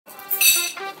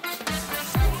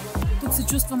тук се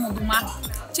чувствам у дома.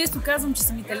 Често казвам, че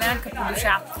съм италианка по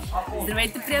душа.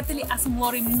 Здравейте, приятели! Аз съм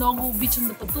Лора и много обичам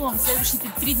да пътувам. Следващите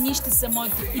 3 дни ще са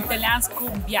моето италианско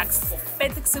бягство.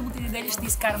 Петък, събота и неделя ще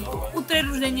изкарам тук. Утре е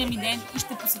рождения ми ден и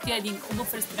ще посетя един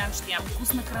хубав ресторант, ще ям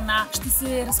вкусна храна. Ще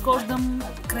се разхождам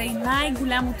край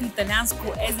най-голямото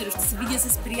италианско езеро. Ще се видя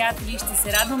с приятели, ще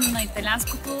се радвам на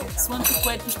италианското слънце,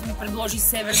 което ще ми предложи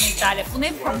Северна Италия.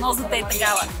 Поне прогнозата е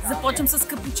такава. Започвам с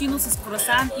капучино, с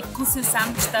круасан и вкусен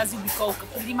сандвич тази обиколка.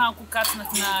 Преди малко кацнах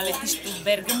на летището в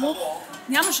Бергамо.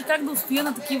 Нямаше как да устоя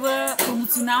на такива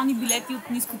промоционални билети от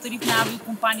нискотарифна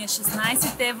авиокомпания.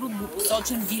 16 евро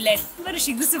двупосочен билет.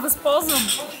 Реших да се възползвам.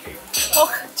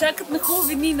 Ох, чакат на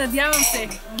хубави дни, надявам се.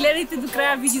 Гледайте до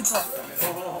края видеото.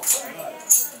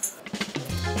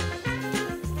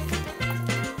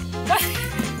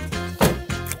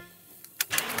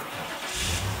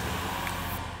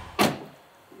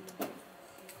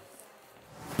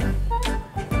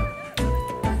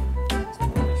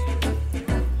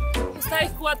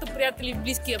 Оставих колата, приятели, в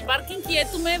близкия паркинг и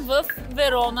ето ме в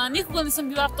Верона. Никога не съм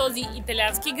била в този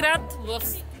италиански град, в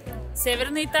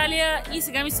Северна Италия и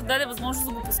сега ми се даде възможност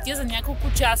да го посетя за няколко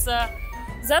часа.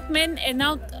 Зад мен е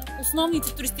една от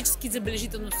основните туристически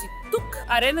забележителности. Тук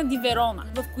Арена ди Верона,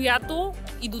 в която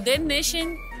и до ден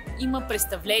днешен има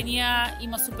представления,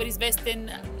 има супер известен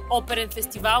оперен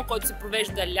фестивал, който се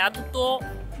провежда лятото.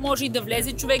 Може и да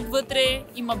влезе човек вътре,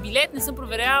 има билет, не съм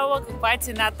проверявала каква е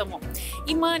цената му.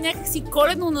 Има някакси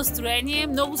коледно настроение,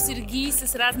 много сергии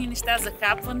с разни неща за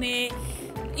хапване.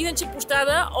 Иначе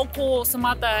площада около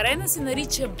самата арена се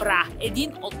нарича Бра,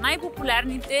 един от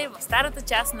най-популярните в старата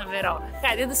част на Верона.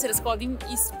 Хайде да се разходим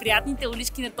и с приятните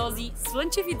улички на този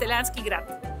слънчев италиански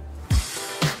град.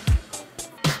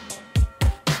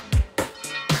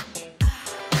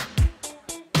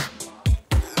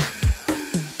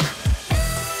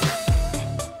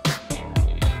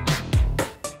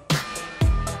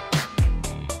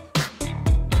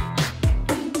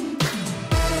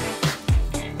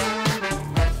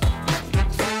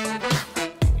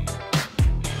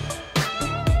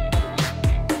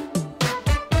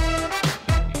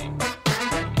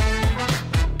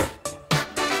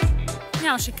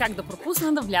 Нямаше как да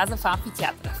пропусна да вляза в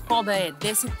амфитеатъра. Входа е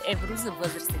 10 евро за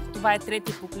възрастен. Това е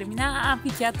третия по големина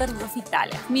амфитеатър в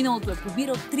Италия. В миналото е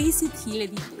побирал 30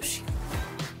 000 души.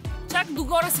 Чак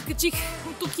догоре се качих.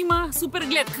 От тук има супер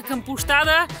гледка към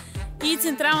площада и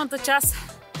централната част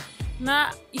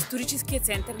на историческия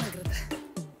център на града.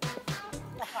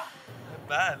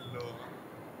 Bello!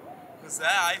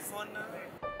 Cos'è? iPhone?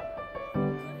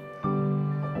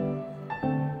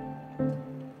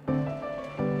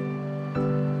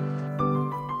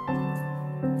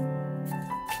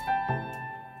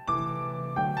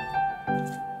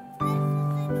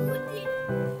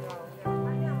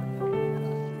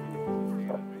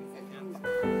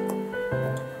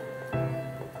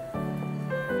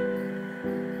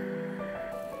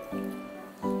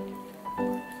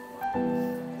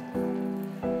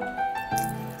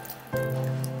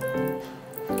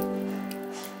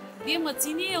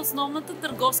 Мацини е основната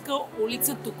търговска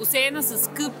улица тук, осеяна с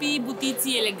скъпи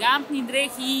бутици, елегантни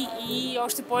дрехи и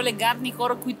още по-елегантни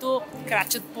хора, които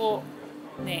крачат по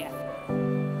нея.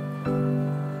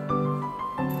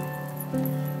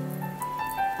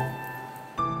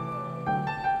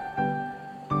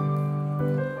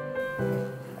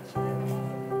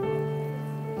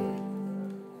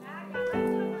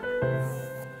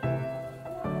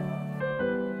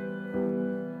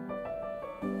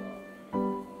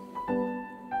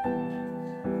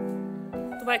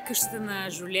 Това е къщата на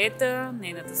Жулиета,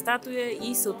 нейната статуя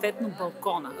и съответно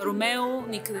балкона. Ромео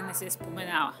никъде не се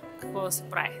споменава. Какво да се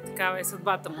прави? Такава е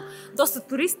съдбата му. Доста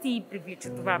туристи привлича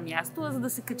това място, а за да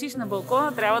се качиш на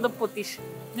балкона трябва да платиш.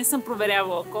 Не съм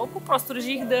проверявала колко, просто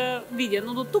реших да видя,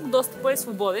 но до тук достъпът е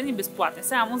свободен и безплатен.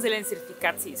 Само зелен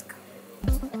сертификат се иска.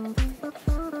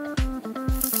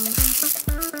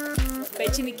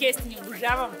 Печени кестени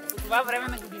обожавам по това време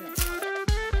на годината.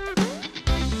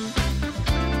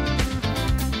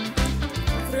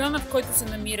 В района, в който се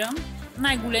намирам,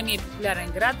 най-големият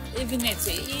популярен град е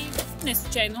Венеция и не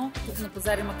случайно тук на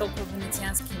пазар има толкова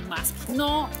венециански маски.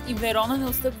 Но и Верона не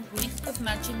отстъпва по никакъв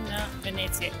начин на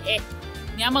Венеция.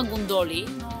 Няма гондоли,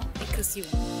 но е красиво.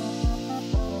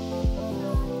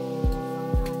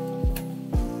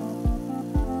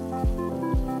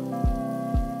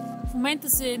 В момента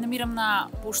се намирам на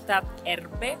площад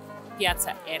Ербе,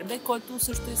 пяца Ербе, който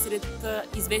също е сред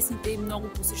известните и много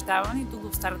посещавани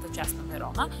тук в старата част на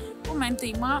Верона. В момента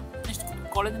има нещо като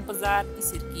коледен пазар и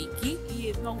сергийки и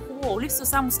е много хубаво. Липсва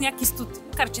само сняг и студ,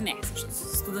 макар че не е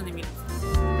всъщност, студа не ми липсва.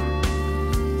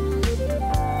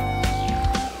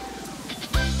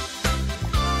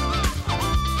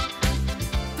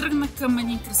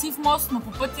 красив мост, но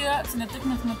по пътя се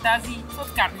натъкнах на тази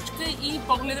сладкарничка и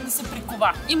погледът ми се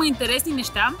прикова. Има интересни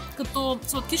неща, като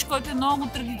сладкиш, който е много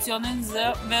традиционен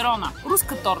за Верона.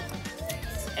 Руска торта.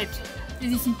 Ето,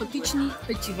 тези симпатични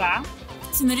печива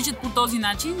се наричат по този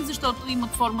начин, защото имат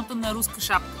формата на руска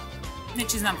шапка. Не,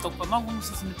 че знам толкова много, но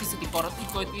са си написали хората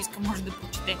и който иска може да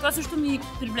прочете. Това също ми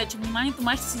привлече вниманието,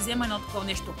 май ще си взема едно такова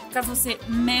нещо. Казва се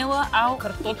мела ал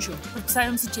карточо.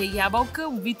 Представям си, че е ябълка,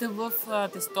 обита в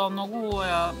тесто. Много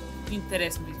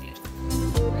интересно изглежда.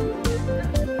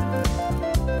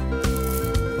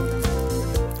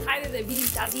 Хайде да видим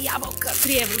тази ябълка.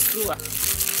 3 евро струва.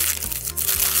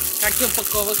 Как я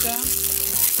опаковаха?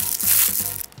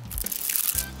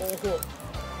 Охо!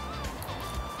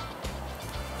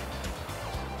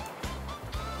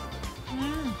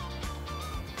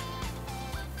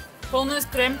 Пълно е с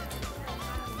крем.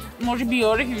 Може би и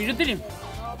орехи, виждате ли?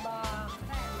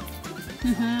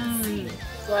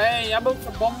 Това е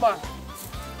ябълка бомба.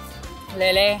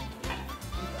 Леле.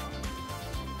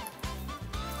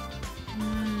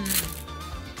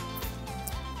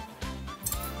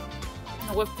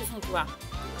 Много е вкусно това.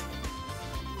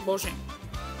 Боже.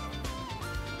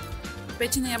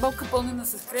 Печена ябълка, пълнена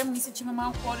с крем. Мисля, че има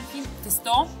малко орехи.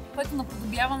 Тесто, което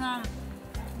наподобява на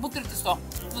бутер тесто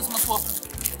с масло.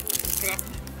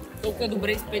 Толкова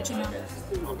добре изпечена.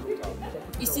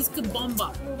 Истинска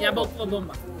бомба. Ябълкова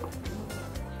бомба.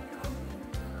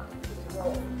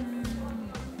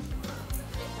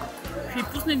 Ще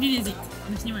пусна един език.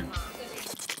 Не снимай.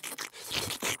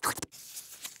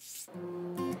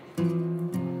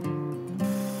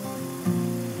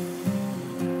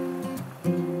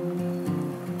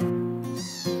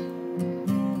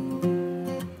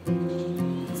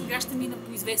 Сега ще мина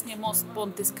по известния мост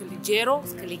Понте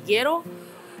Скалигеро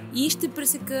и ще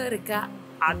пресека река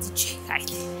Адиче.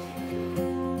 Хайде!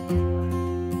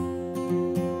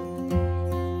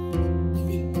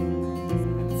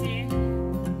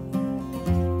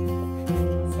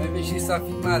 Ci sta a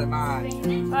filmare, ma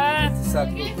si sa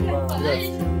preoccupare.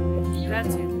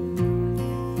 Grazie.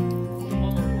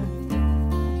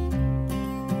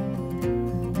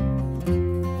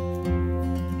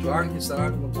 C'ho anche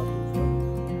salame con tartufo.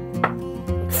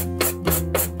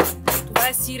 Това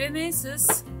е сирене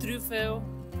с трюфел.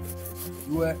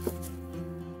 2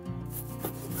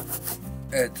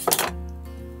 ето.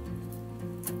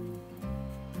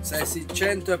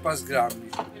 600 e pas grammi.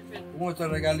 Come te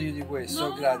regalo io di questo,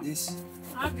 No. gratis?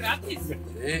 Ah, gratis?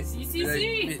 Sì,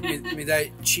 Mi dai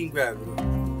 5 euro.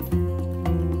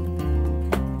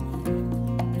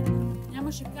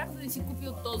 Нямаше как да не си купи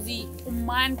от този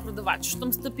омаен продавач.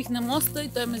 Щом стъпих на моста и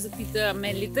той ме запита,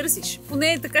 мен ли търсиш?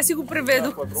 Поне така си го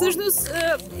преведох. Всъщност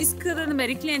иска да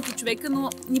намери клиенти човека, но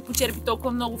ни почерпи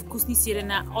толкова много вкусни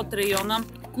сирена от района.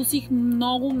 Вкусих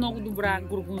много добра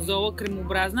горгонзола,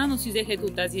 кремообразна, но си взех ето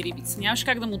от тази рибица. Нямаше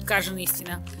как да му откажа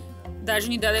наистина. Даже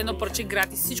ни даде едно парче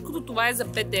гратис. Всичкото това е за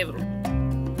 5 евро.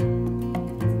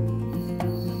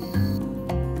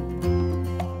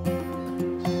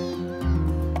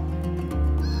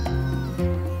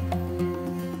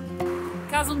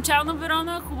 Казвам чао на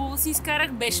Верона, хубаво си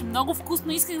изкарах, беше много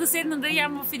вкусно. Исках да седна да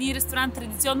ям в един ресторант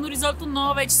традиционно ризото,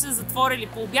 но вече са затворили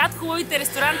по обяд. Хубавите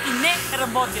ресторанти не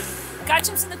работят.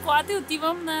 Качвам се на колата и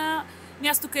отивам на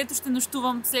място, където ще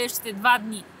нощувам следващите 2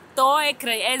 дни. То е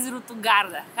край езерото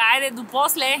Гарда. Хайде, до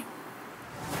после!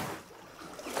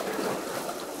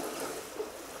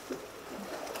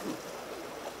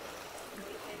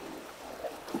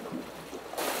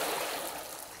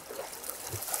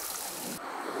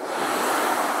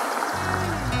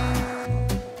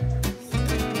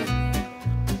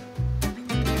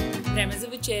 Време за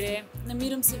вечеря.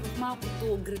 Намирам се в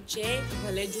малкото градче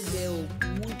Валеджо дел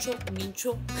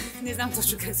Минчо. Не знам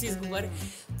точно как се изговаря.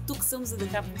 Тук съм, за да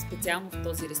хапвам специално в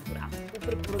този ресторант. По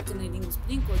препоръка на един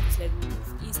господин, който следва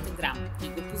в Инстаграм. Не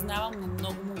го познавам, но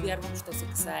много му вярвам, що се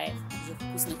касае за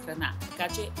вкусна храна.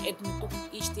 Така че ето ме тук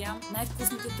и ще ям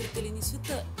най-вкусните тортелини в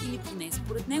света, или поне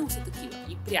според него са такива.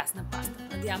 И прясна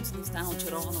паста. Надявам се да остана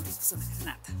очарована от вкуса на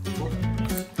храната.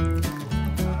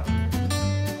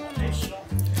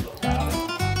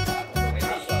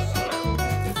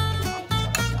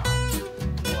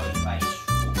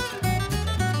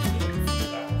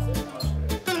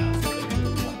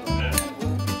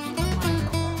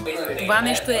 Това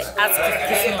нещо е адски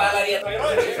вкусно.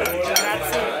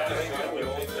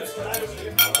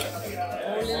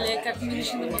 Оле, как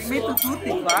мирише на масло.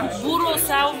 Буро,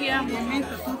 салвия.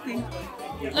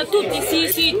 Tutti,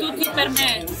 sì, tutti per me,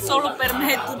 solo per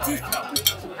me, tutti.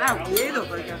 Chiedo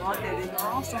perché a volte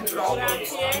no, sono troppo.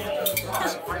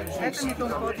 Mettami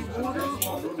un po' di burro.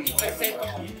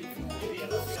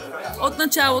 От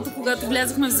началото, когато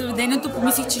влязахме в заведението,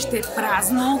 помислих, че ще е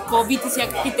празно, ковид и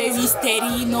всякакви тези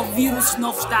истерии, нов вирус,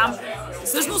 нов щам.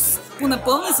 Всъщност,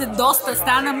 понапълни се доста,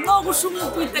 стана много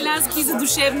шумно по-италиански и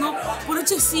задушевно.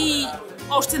 Поръчах си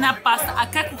още една паста, а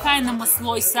как ухае на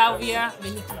масло и салвия,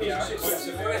 велико.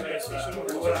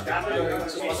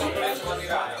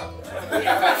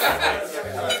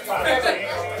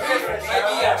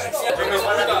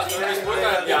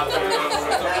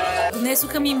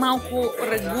 Донесоха ми малко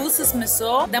рагу с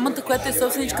месо. Дамата, която е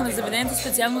собственичка на заведението,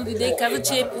 специално дойде и каза,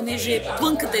 че понеже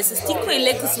плънката е с тиква и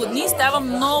леко сладни, става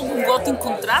много готин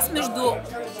контраст между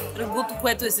рагуто,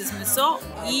 което е с месо,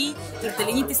 и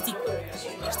тортелините с тиква.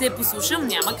 Ще я послушам,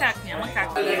 няма как, няма как.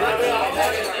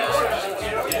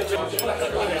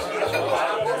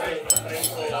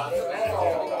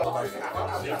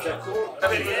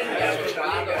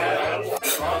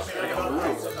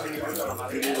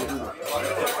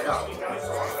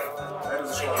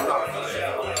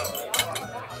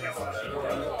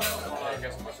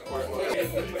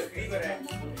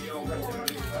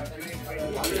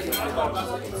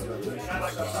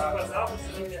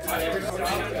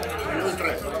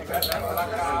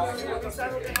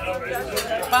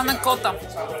 Пана кота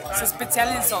със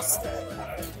специален сос.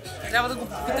 Трябва да го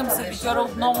попитам сервитьора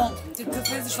отново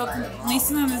какъв е, защото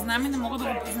наистина не знам и не мога да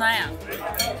го позная.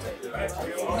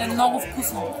 Е много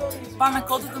вкусно. Пана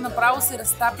котата направо се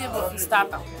разтапя в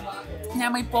устата.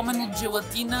 Няма и помен от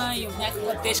желатина и от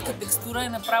някаква тежка текстура и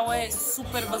направо е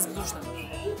супер възбужден.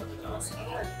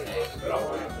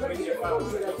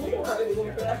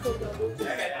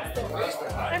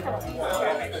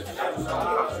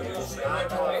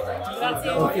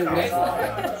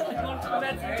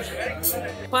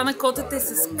 Пана котата е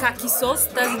с каки сос.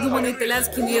 Тази дума на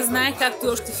италиански не я знае, както и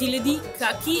още хиляди.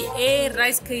 Каки е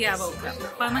райска ябълка.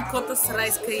 Пана кота с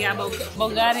райска ябълка. В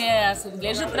България се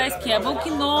отглеждат райски ябълки,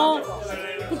 но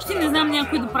почти не знам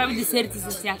някой да прави десерти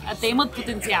с тях, а те имат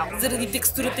потенциал, заради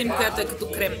текстурата им, която е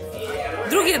като крем.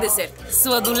 Другия десерт –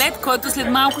 сладолед, който след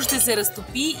малко ще се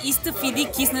разтопи, и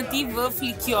стафиди киснати в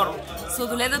ликьор.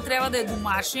 Сладоледа трябва да е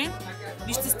домашен.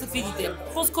 Вижте стафидите.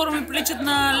 По-скоро ми приличат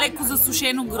на леко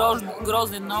засушено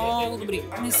грозден, много добри.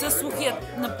 Не са сухи,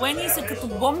 напоени са като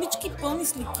бомбички, пълни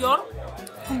с ликьор,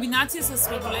 в комбинация с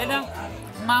сладоледа.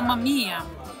 Мама мия!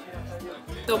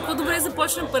 Толкова добре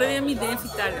започна първия ми ден в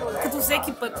Италия, като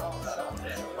всеки път.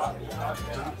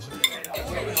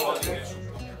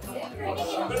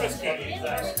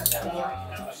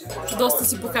 Доста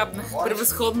си похапнах.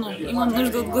 Превъзходно. Имам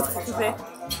нужда от глътка кафе.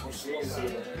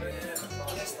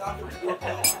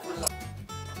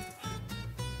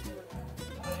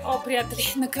 О,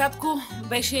 приятели, накратко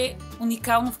беше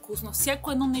уникално вкусно.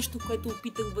 Всяко едно нещо, което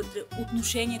опитах вътре,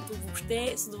 отношението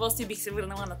въобще, с удоволствие бих се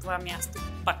върнала на това място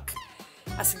пак.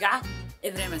 А сега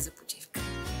е време за почивка.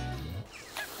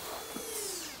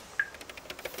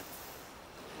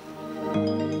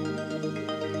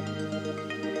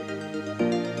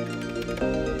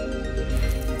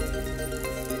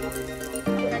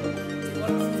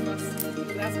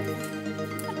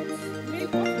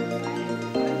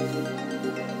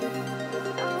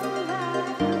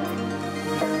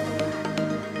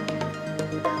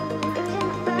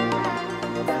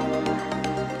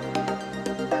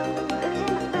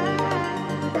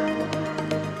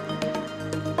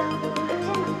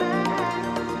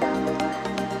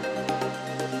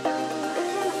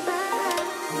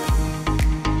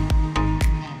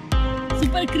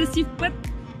 Супер красив път,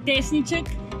 тесничък,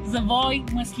 завой,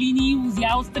 маслини,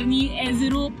 лузя отстрани,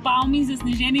 езеро, палми,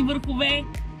 заснежени върхове.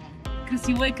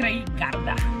 Красиво е край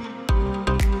Гарда.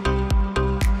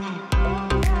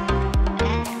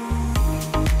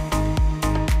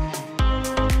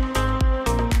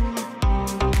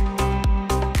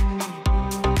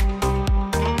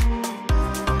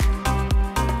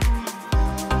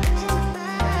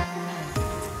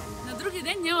 На другия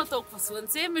ден няма толкова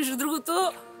слънце, между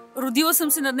другото. Родила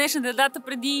съм се на днешната дата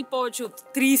преди повече от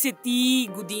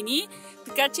 30 години,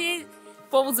 така че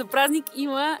повод за празник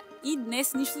има и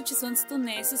днес, нищо, че слънцето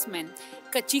не е с мен.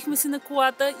 Качихме се на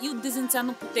колата и от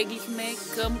Дезенцано потеглихме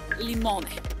към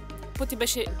Лимоне. Пътят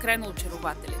беше крайно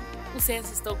очарователен, усеян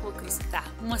с толкова красота,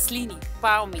 маслини,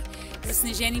 палми,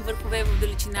 заснежени върхове в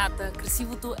далечината,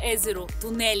 красивото езеро,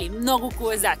 тунели, много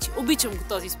колезачи. Обичам го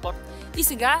този спорт. И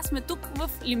сега сме тук в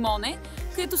Лимоне,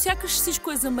 където сякаш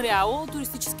всичко е замряло,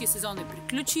 туристическия сезон е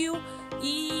приключил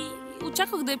и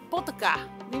очаквах да е по-така,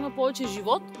 да има повече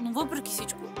живот, но въпреки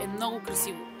всичко е много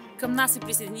красиво. Към нас се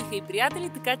присъединиха и приятели,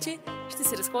 така че ще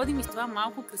се разходим и с това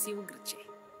малко красиво градче.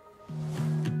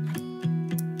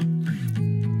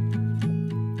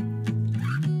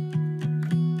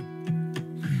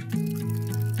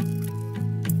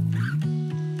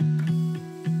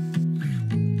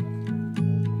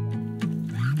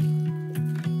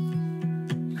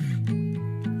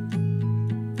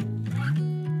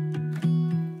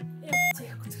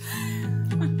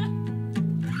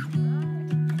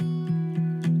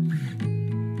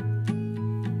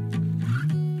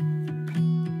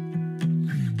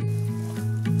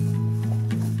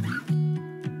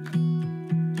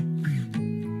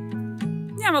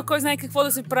 Няма кой знае какво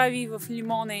да се прави в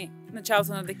Лимоне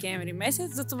началото на декември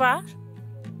месец, затова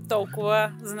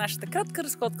толкова за нашата кратка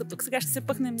разходка тук. Сега ще се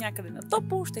пъхнем някъде на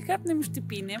топло, ще хапнем и ще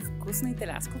пинем вкусно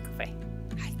италианско кафе.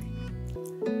 Хайде!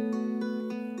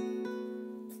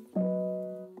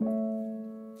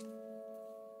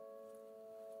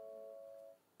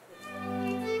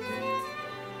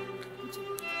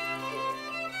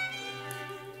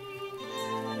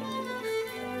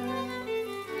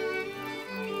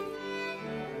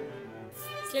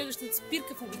 Следващата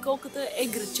спирка в обиколката е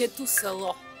градчето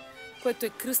Сало, което е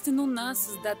кръстено на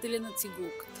създателя на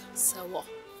цигулката – Сало.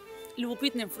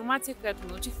 Любопитна информация, която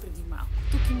научих преди малко.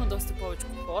 Тук има доста повече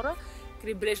хора.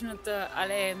 Крайбрежната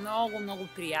алея е много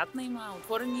приятна. Има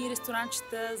отворени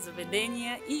ресторанчета,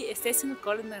 заведения и естествено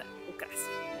коледна украса.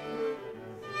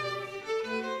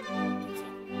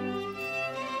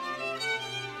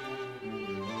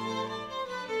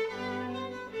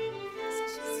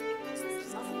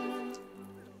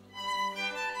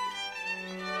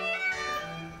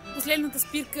 Последната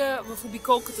спирка в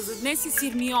обиколката за днес е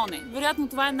Сирмионе. Вероятно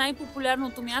това е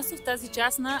най-популярното място в тази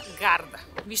част на Гарда.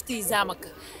 Вижте и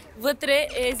замъка. Вътре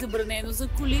е забранено за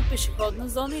коли, пешеходна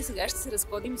зона и сега ще се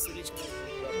разходим с улички.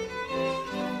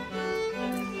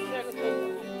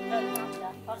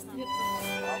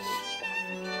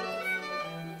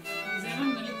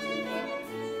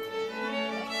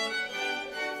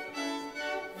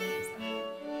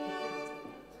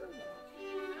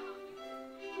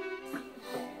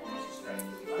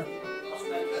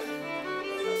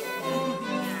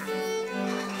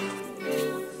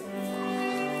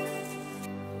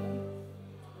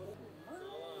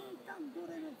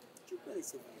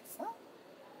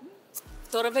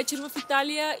 Втора вечер в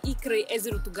Италия и край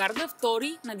езерото Гарда,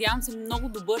 втори, надявам се, много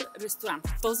добър ресторант.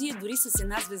 Този е дори с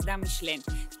една звезда Мишлен.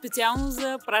 Специално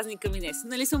за празника ми днес.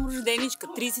 Нали съм рожденичка?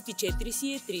 34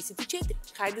 си е 34.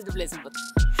 Хайде да влезем вътре.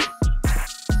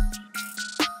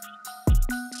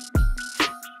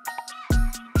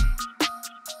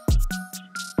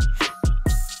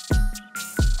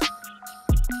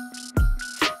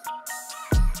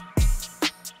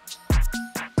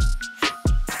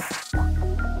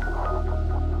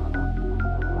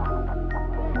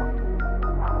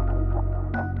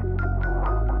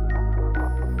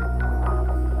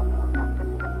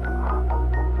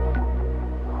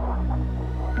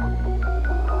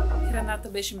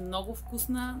 Беше много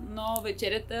вкусна, но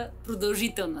вечерята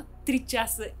продължителна. 3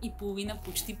 часа и половина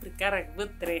почти прекарах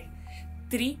вътре.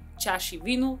 3 чаши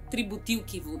вино, 3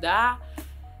 бутилки вода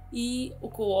и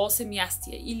около 8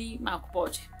 ястия или малко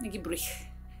повече. Не ги броих.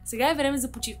 Сега е време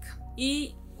за почивка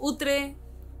и утре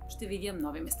ще видим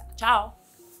нови места. Чао!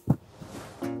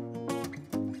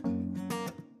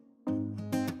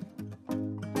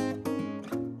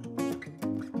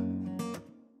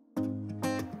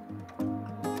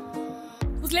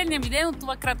 Последния ми ден от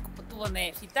това кратко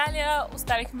пътуване в Италия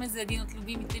оставихме за един от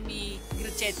любимите ми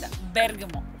градчета –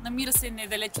 Бергамо. Намира се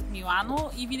недалеч от Милано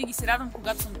и винаги се радвам,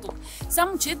 когато съм тук.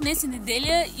 Само че днес е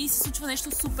неделя и се случва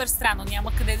нещо супер странно.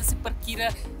 Няма къде да се паркира,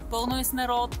 пълно е с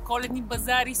народ, коледни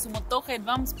базари, суматоха,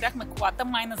 едва му спряхме колата,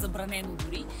 майна забранено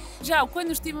дори. Жалко е,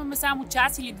 но ще имаме само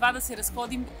час или два да се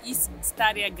разходим из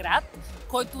Стария град,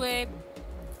 който е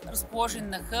разположен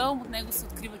на хълм, от него се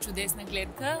открива чудесна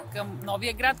гледка към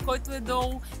новия град, който е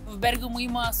долу. В Бергамо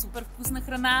има супер вкусна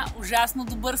храна, ужасно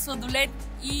добър сладолед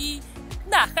и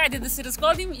да, хайде да се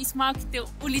разходим и с малките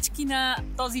улички на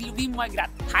този любим мой град.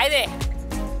 Хайде!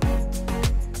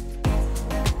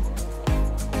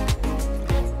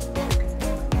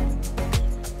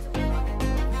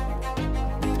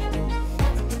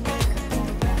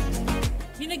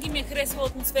 Винаги ми е харесвала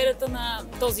атмосферата на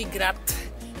този град.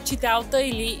 Читалта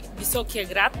или Високия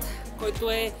град,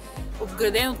 който е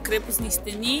обграден от крепостни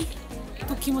стени.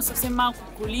 Тук има съвсем малко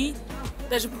коли,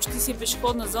 даже почти си е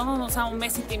пешеходна зона, но само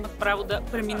местните имат право да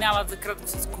преминават за кратко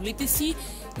с колите си.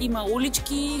 Има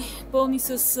улички, пълни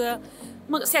с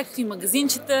всякакви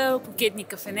магазинчета, кокетни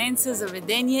кафененца,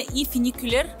 заведения и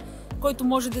фуникулер, който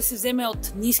може да се вземе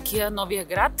от ниския новия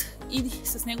град и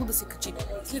с него да се качи.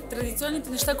 След традиционните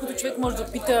неща, които човек може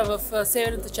да пита в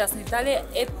северната част на Италия,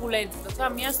 е полентата. Това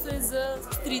място е за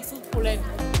стритфуд полента.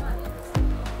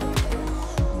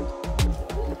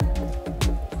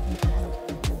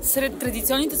 Сред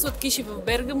традиционните сладкиши в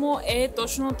Бергамо е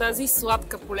точно тази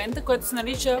сладка полента, която се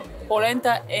нарича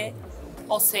полента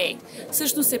осей.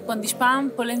 Всъщност е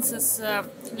пандишпан, пълен с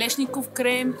лешников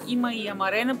крем, има и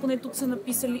амарена, поне тук са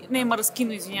написали, не,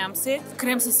 мараскино, извинявам се,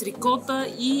 крем с рикота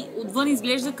и отвън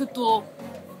изглежда като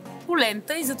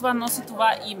полента и затова носи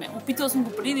това име. Опитала съм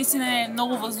го преди, наистина е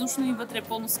много въздушно и вътре е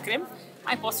пълно с крем,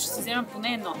 а и после ще си вземем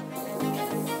поне едно.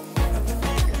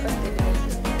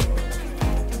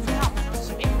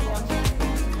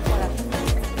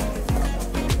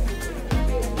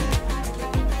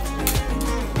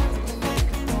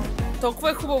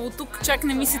 Толкова е хубаво тук, чак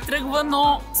не ми се тръгва,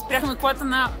 но спряхме колата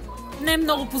на не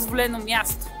много позволено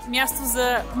място. Място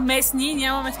за местни,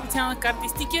 нямаме специална карта и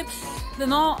стикер,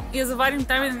 дано я заварим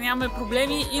там и да нямаме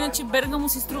проблеми. Иначе Бергамо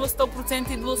си струва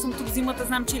 100%, идвала съм тук зимата,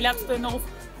 знам, че лятото е много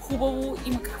хубаво,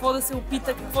 има какво да се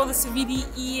опита, какво да се види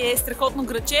и е страхотно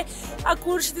градче.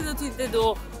 Ако решите да отидете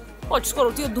до... Повече скоро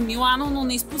отидат до Милано, но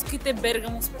не изпускайте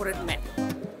Бергамо според мен.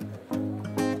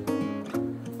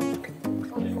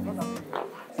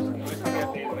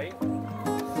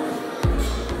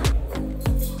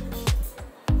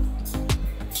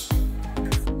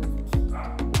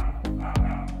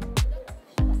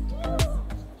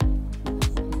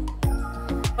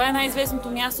 Това е най-известното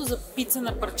място за пица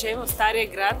на парче в Стария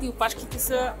град и опашките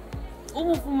са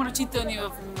умопомрачителни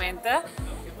в момента.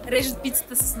 Режат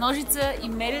пицата с ножица и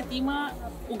мерят, има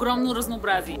огромно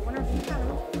разнообразие.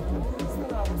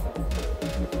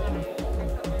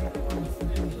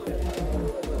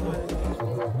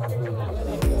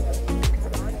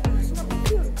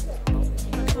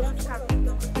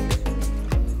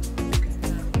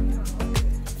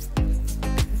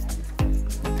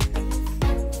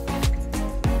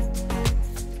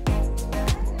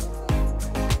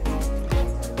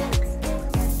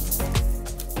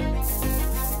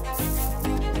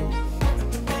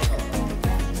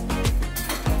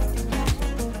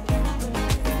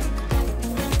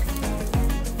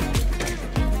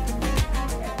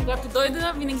 Когато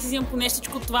дойда, винаги си взимам по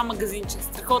нещичко от това магазинче.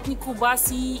 Страхотни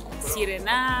колбаси,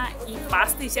 сирена и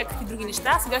паста и всякакви други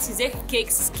неща. Сега си взех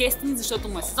кейк с кестени, защото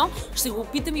му е сезон. Ще го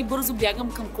опитам и бързо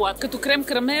бягам към колата. Като крем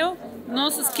карамел,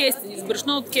 но с кестени, с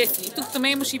брашно от кестени. Тук там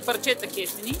имаше и парчета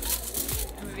кестени.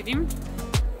 Да видим.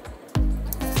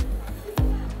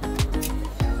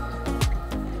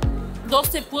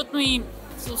 Доста е плътно и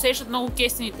се усещат много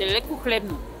кестените. Леко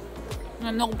хлебно, но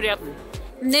е много приятно.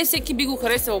 Не всеки би го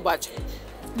харесал обаче.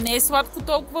 Не е сладко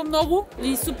толкова много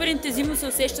и супер интензивно се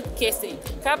усещат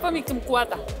кестените. Капам и към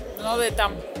колата. Дано да е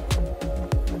там.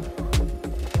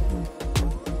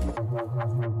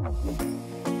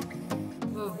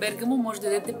 В Бергамо може да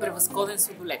дадете превъзходен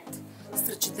сладолед.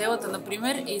 Страчателата,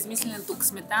 например, е измислена тук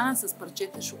сметана с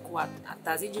парчета шоколад.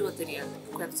 А тази джилатерия,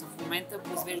 в която съм в момента,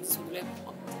 произвежда сладолед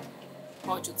от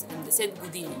повече от 70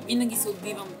 години. Винаги се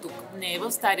отбивам тук. Не е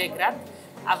в Стария град,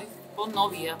 а в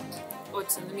по-новия,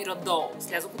 който се намира долу.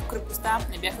 Слязох от крепостта,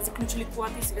 не бяха заключили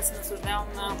колата и сега се наслаждавам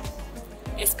на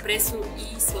еспресо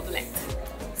и сладолед.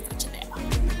 Страчателя.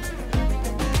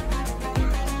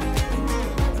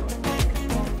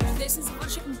 Чудесно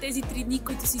завършихме тези 3 дни,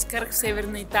 които си изкарах в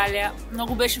Северна Италия.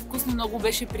 Много беше вкусно, много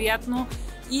беше приятно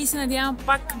и се надявам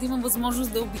пак да имам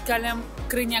възможност да обикалям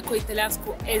край някое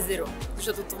италианско езеро,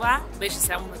 защото това беше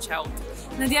само началото.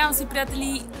 Надявам се,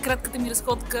 приятели, кратката ми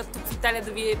разходка тук в Италия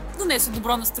да ви е донесла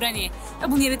добро настроение.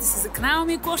 Абонирайте се за канала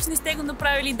ми, ако още не сте го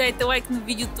направили, дайте лайк на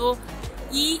видеото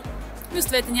и ми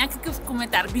оставете някакъв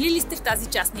коментар. Били ли сте в тази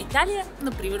част на Италия,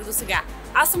 например, до сега?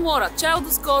 Аз съм Лора, чао,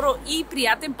 до скоро и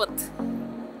приятен път!